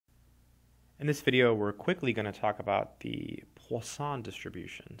In this video, we're quickly going to talk about the Poisson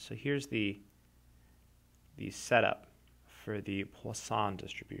distribution. So here's the setup for the Poisson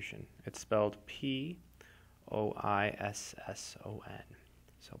distribution. It's spelled P-O-I-S-S-O-N.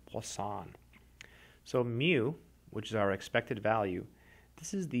 So Poisson. So mu, which is our expected value,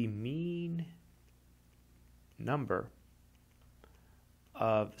 this is the mean number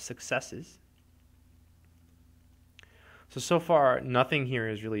of successes. So far, nothing here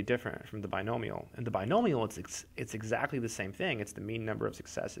is really different from the binomial. In the binomial, it's exactly the same thing. It's the mean number of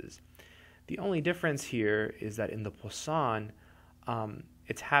successes. The only difference here is that in the Poisson,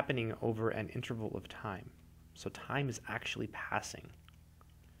 it's happening over an interval of time. So time is actually passing.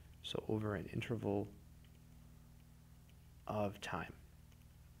 So over an interval of time.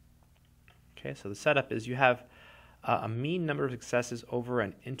 Okay, so the setup is you have a mean number of successes over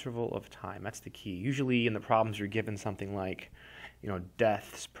an interval of time. That's the key. Usually in the problems you're given something like,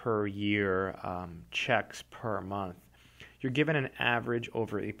 deaths per year, checks per month. You're given an average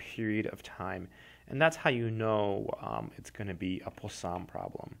over a period of time, and that's how you know it's going to be a Poisson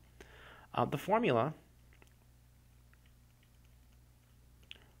problem. The formula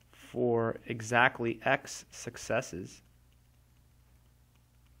for exactly x successes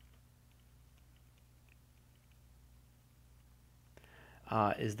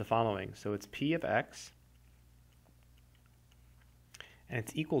is the following. So it's P of x, and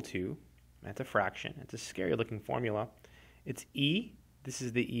it's equal to, that's a fraction, it's a scary looking formula, it's E, this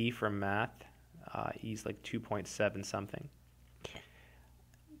is the E from math, E is like 2.7 something,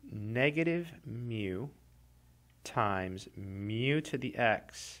 negative mu times mu to the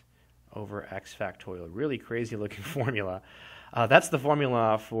x over x factorial. Really crazy looking formula. That's the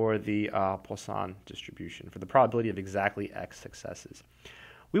formula for the Poisson distribution, for the probability of exactly x successes.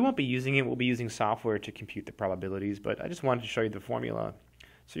 We won't be using it. We'll be using software to compute the probabilities, but I just wanted to show you the formula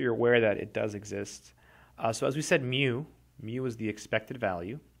so you're aware that it does exist. So as we said, mu is the expected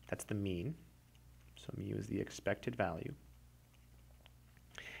value. That's the mean. So mu is the expected value.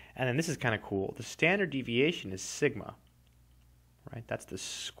 And then this is kind of cool. The standard deviation is sigma, right? That's the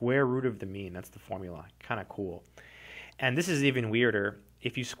square root of the mean. That's the formula. Kind of cool. And this is even weirder.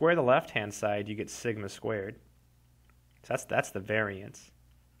 If you square the left-hand side, you get sigma squared. So that's the variance,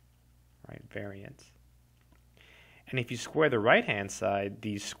 right? Variance. And if you square the right-hand side,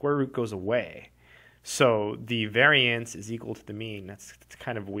 the square root goes away. So the variance is equal to the mean. That's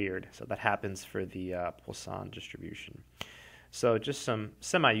kind of weird. So that happens for the Poisson distribution. So just some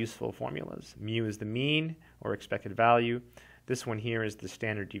semi-useful formulas. Mu is the mean or expected value. This one here is the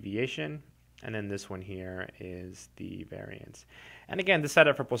standard deviation. And then this one here is the variance. And again, the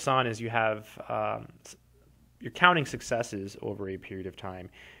setup for Poisson is you have, you're counting successes over a period of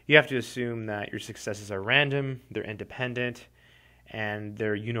time. You have to assume that your successes are random, they're independent, and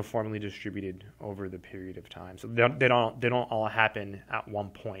they're uniformly distributed over the period of time. So they don't all happen at one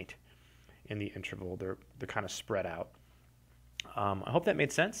point in the interval. They're kind of spread out. I hope that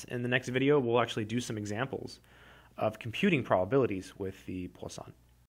made sense. In the next video, we'll actually do some examples of computing probabilities with the Poisson.